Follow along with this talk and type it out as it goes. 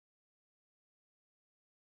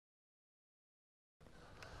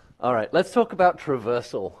All right, let's talk about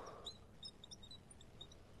traversal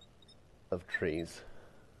of trees.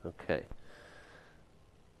 Okay.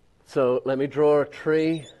 So let me draw a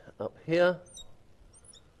tree up here.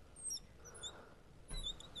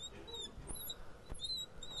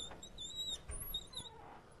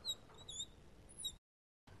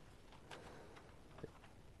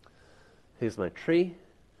 Here's my tree.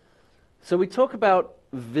 So we talk about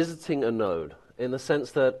visiting a node in the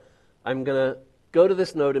sense that I'm going to go to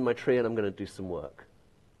this node in my tree and I'm going to do some work.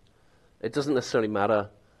 It doesn't necessarily matter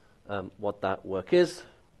what that work is,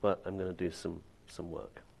 but I'm going to do some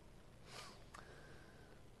work.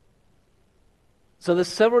 So there's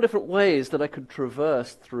several different ways that I could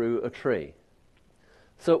traverse through a tree.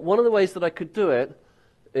 So one of the ways that I could do it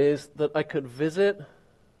is that I could visit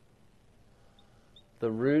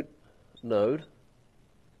the root node.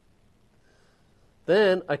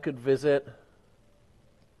 Then I could visit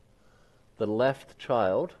the left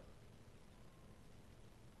child.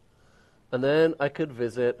 And then I could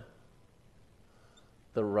visit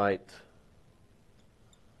the right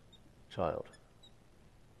child.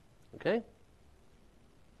 Okay?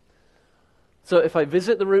 So if I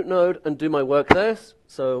visit the root node and do my work there,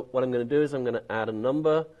 so what I'm going to do is I'm going to add a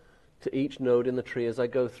number to each node in the tree as I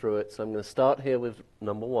go through it. So I'm going to start here with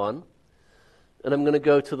number 1, and I'm going to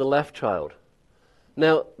go to the left child.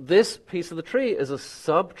 Now, this piece of the tree is a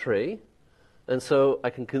subtree, and so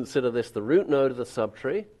I can consider this the root node of the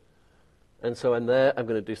subtree. And so in there, I'm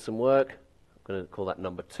going to do some work. I'm going to call that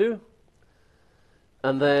number 2.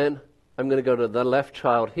 And then I'm going to go to the left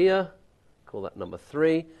child here, call that number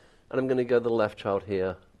 3. And I'm going to go to the left child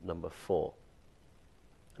here, number 4.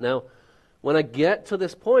 Now, when I get to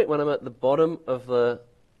this point, when I'm at the bottom of the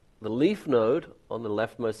leaf node on the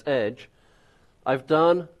leftmost edge, I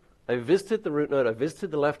visited the root node, I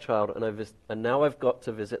visited the left child, and now I've got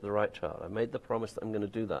to visit the right child. I made the promise that I'm going to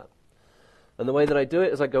do that. And the way that I do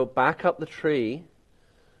it is I go back up the tree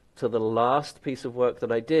to the last piece of work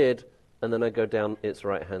that I did, and then I go down its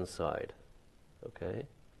right-hand side. Okay?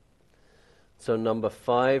 So number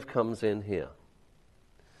 5 comes in here.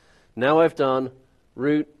 Now I've done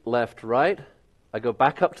root, left, right. I go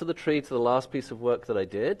back up to the tree to the last piece of work that I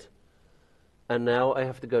did, and now I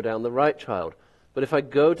have to go down the right child. But if I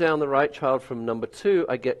go down the right child from number 2,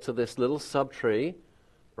 I get to this little subtree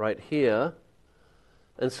right here.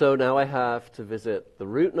 And so now I have to visit the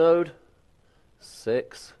root node,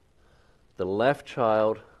 6, the left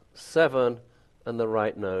child, 7, and the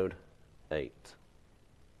right node, 8.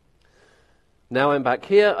 Now I'm back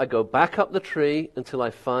here. I go back up the tree until I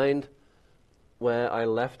find where I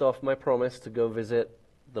left off my promise to go visit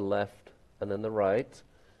the left and then the right.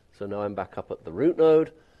 So now I'm back up at the root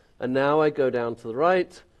node. And now I go down to the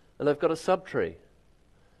right, and I've got a subtree.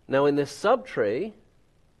 Now in this subtree,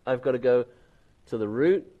 I've got to go to the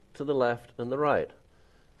root, to the left, and the right.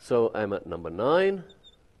 So I'm at number 9.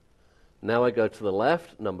 Now I go to the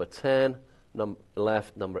left, number 10,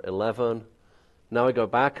 left, number 11. Now I go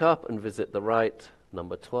back up and visit the right,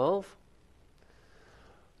 number 12.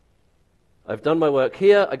 I've done my work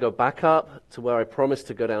here. I go back up to where I promised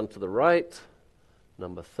to go down to the right,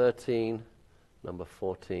 number 13, number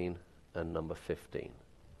 14, and number 15.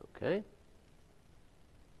 Okay?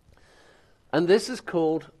 And this is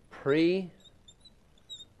called Preorder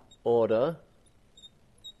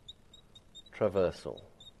Traversal.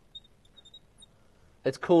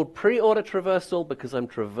 It's called Preorder Traversal because I'm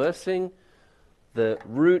traversing the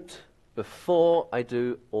root before I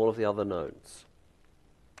do all of the other nodes.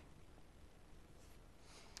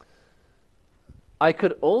 I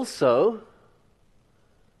could also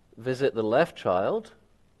visit the left child,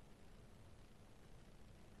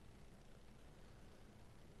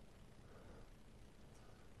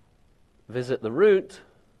 visit the root,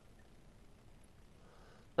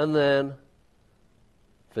 and then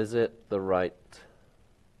visit the right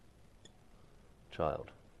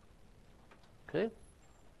child. Okay?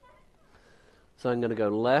 So I'm going to go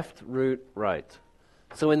left, root, right.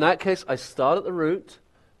 So in that case, I start at the root,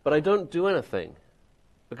 but I don't do anything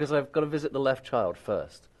because I've got to visit the left child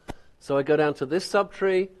first. So I go down to this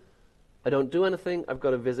subtree, I don't do anything, I've got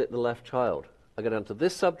to visit the left child. I go down to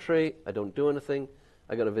this subtree, I don't do anything,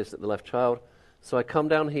 I've got to visit the left child. So I come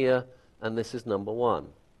down here, and this is number 1.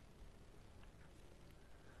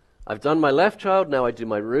 I've done my left child, now I do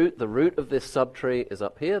my root. The root of this subtree is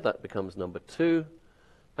up here, that becomes number 2.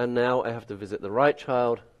 And now I have to visit the right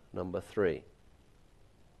child, number 3.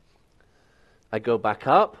 I go back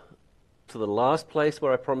up to the last place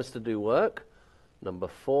where I promised to do work, number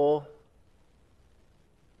 4.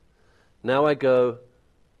 Now I go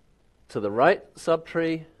to the right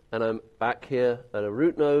subtree, and I'm back here at a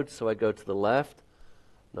root node, so I go to the left,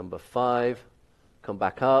 number 5, come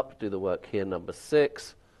back up, do the work here, number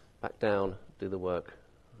 6, back down, do the work,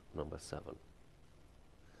 number 7.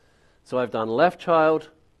 So I've done left child.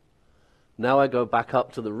 Now I go back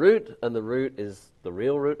up to the root, and the root is the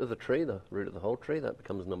real root of the tree, the root of the whole tree. That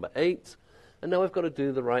becomes number 8. And now I've got to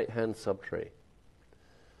do the right-hand subtree.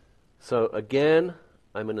 So again,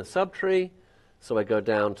 I'm in a subtree, so I go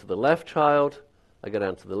down to the left child. I go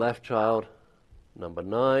down to the left child, number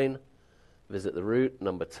 9, visit the root,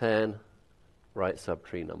 number 10, right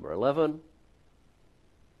subtree, number 11.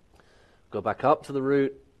 Go back up to the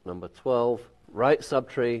root, number 12, right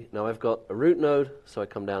subtree. Now I've got a root node, so I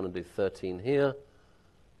come down and do 13 here,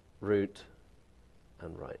 root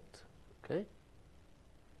and right. Okay?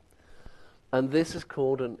 And this is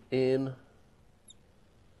called an in-order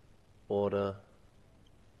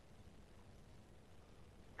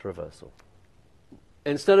traversal.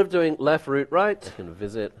 Instead of doing left, root, right, I can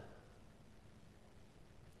visit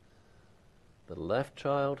the left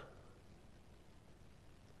child.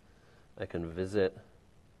 I can visit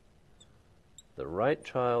the right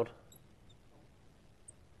child.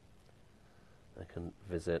 I can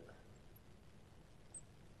visit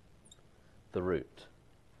the root.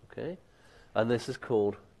 Okay? And this is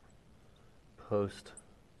called post-order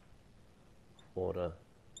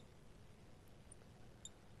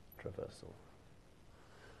traversal.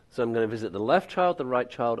 So I'm going to visit the left child, the right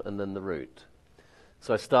child, and then the root.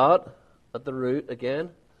 So I start at the root again.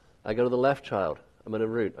 I go to the left child. I'm at a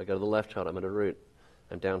root. I go to the left child. I'm at a root.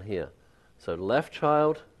 I'm down here. So left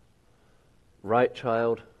child, right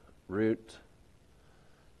child, root.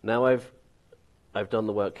 Now I've done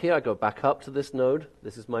the work here. I go back up to this node.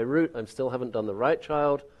 This is my root. I still haven't done the right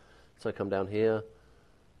child. So I come down here.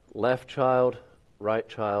 Left child, right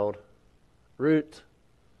child, root.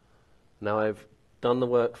 Now I've done the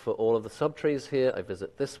work for all of the subtrees here. I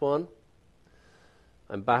visit this one.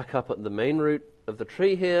 I'm back up at the main root of the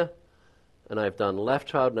tree here, and I've done left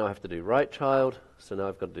child. Now I have to do right child. So now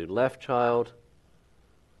I've got to do left child,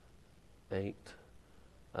 8,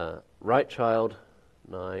 right child,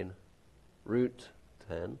 9, root,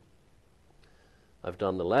 10. I've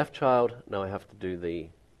done the left child. Now I have to do the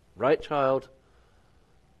right child,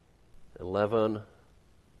 11,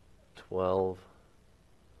 12,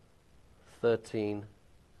 13.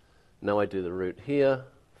 Now I do the root here,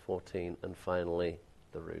 14, and finally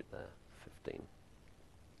the root there, 15.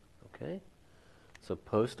 Okay? So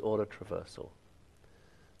post-order traversal.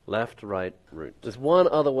 Left, right, root. There's one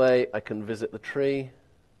other way I can visit the tree,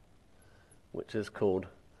 which is called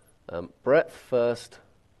breadth first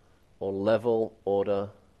or level order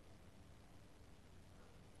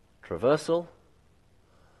traversal.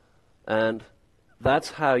 And that's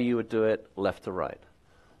how you would do it left to right.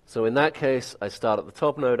 So in that case, I start at the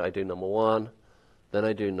top node, I do number 1, then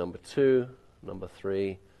I do number 2, number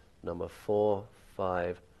 3, number 4,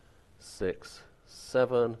 5, 6,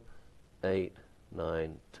 7, 8,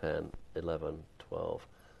 9, 10, 11, 12,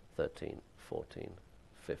 13, 14,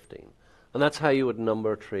 15. And that's how you would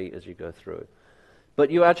number a tree as you go through.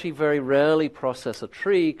 But you actually very rarely process a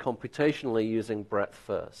tree computationally using breadth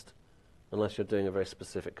first, unless you're doing a very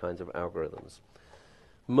specific kinds of algorithms.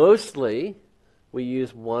 Mostly, we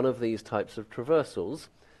use one of these types of traversals,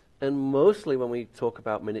 and mostly when we talk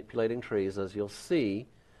about manipulating trees, as you'll see,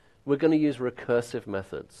 we're going to use recursive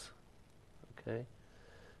methods. Okay?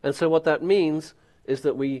 And so what that means is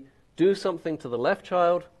that we do something to the left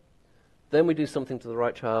child, then we do something to the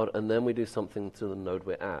right child, and then we do something to the node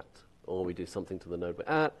we're at. Or we do something to the node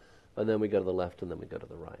we're at, and then we go to the left, and then we go to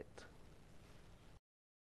the right.